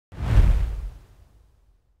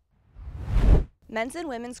Men's and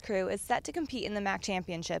women's crew is set to compete in the MAAC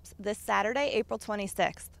Championships this Saturday, April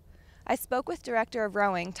 26th. I spoke with Director of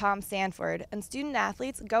Rowing, Tom Sanford, and student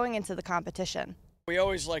athletes going into the competition. We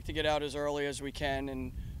always like to get out as early as we can,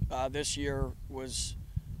 and this year was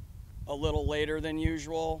a little later than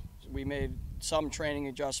usual. We made some training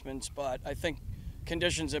adjustments, but I think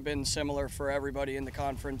conditions have been similar for everybody in the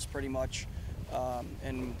conference pretty much.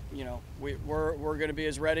 And you know, we're going to be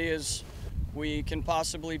as ready as we can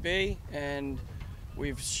possibly be, and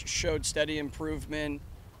we've showed steady improvement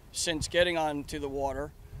since getting onto the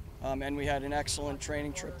water. And we had an excellent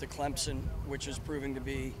training trip to Clemson, which is proving to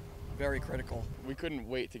be very critical. We couldn't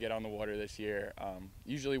wait to get on the water this year.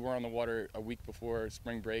 Usually we're on the water a week before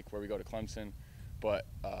spring break where we go to Clemson, but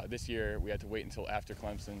this year we had to wait until after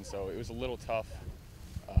Clemson, so it was a little tough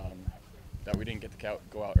that we didn't get to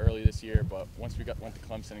go out early this year, but once we went to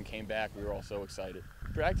Clemson and came back, we were all so excited.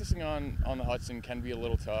 Practicing on the Hudson can be a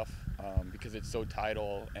little tough because it's so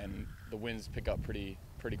tidal and the winds pick up pretty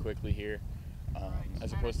quickly here.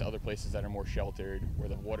 As opposed to other places that are more sheltered where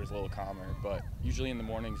the water's a little calmer. But usually in the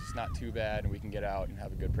mornings it's not too bad and we can get out and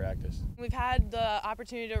have a good practice. We've had the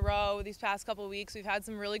opportunity to row these past couple of weeks. We've had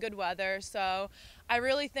some really good weather, so I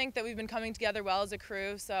really think that we've been coming together well as a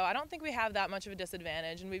crew, so I don't think we have that much of a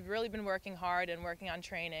disadvantage, and we've really been working hard and working on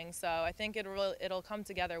training, so I think it'll come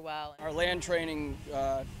together well. Our land training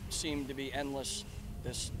seemed to be endless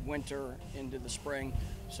this winter into the spring,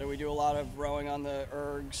 so we do a lot of rowing on the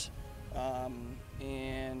ergs,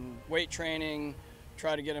 and weight training,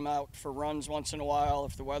 try to get them out for runs once in a while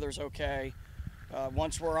if the weather's okay.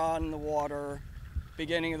 Once we're on the water,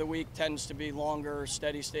 beginning of the week tends to be longer,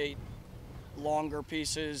 steady state, longer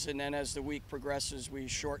pieces, and then as the week progresses we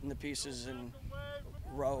shorten the pieces and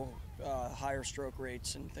row higher stroke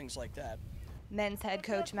rates and things like that. Men's head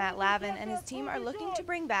coach Matt Lavin and his team are looking to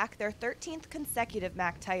bring back their 13th consecutive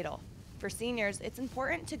MAAC title. For seniors, it's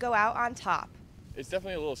important to go out on top. It's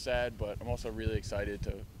definitely a little sad, but I'm also really excited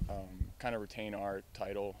to kind of retain our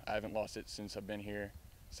title. I haven't lost it since I've been here,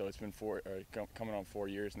 so it's been coming on 4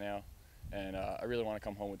 years now, and I really want to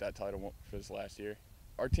come home with that title for this last year.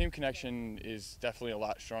 Our team connection is definitely a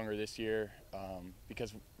lot stronger this year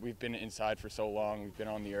because we've been inside for so long. We've been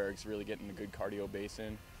on the ergs, really getting a good cardio base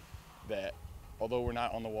in, that although we're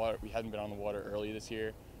not on the water, we hadn't been on the water early this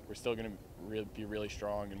year, we're still going to be really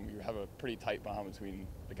strong, and we have a pretty tight bond between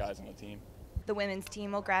the guys on the team. The women's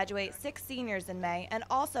team will graduate 6 seniors in May and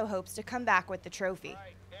also hopes to come back with the trophy,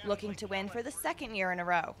 looking to win for the 2nd year in a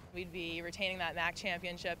row. We'd be retaining that MAAC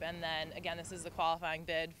championship, and then again this is the qualifying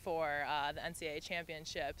bid for the NCAA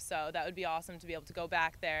championship, so that would be awesome to be able to go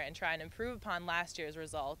back there and try and improve upon last year's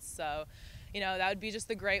results. So, you know, that would be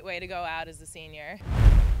just a great way to go out as a senior.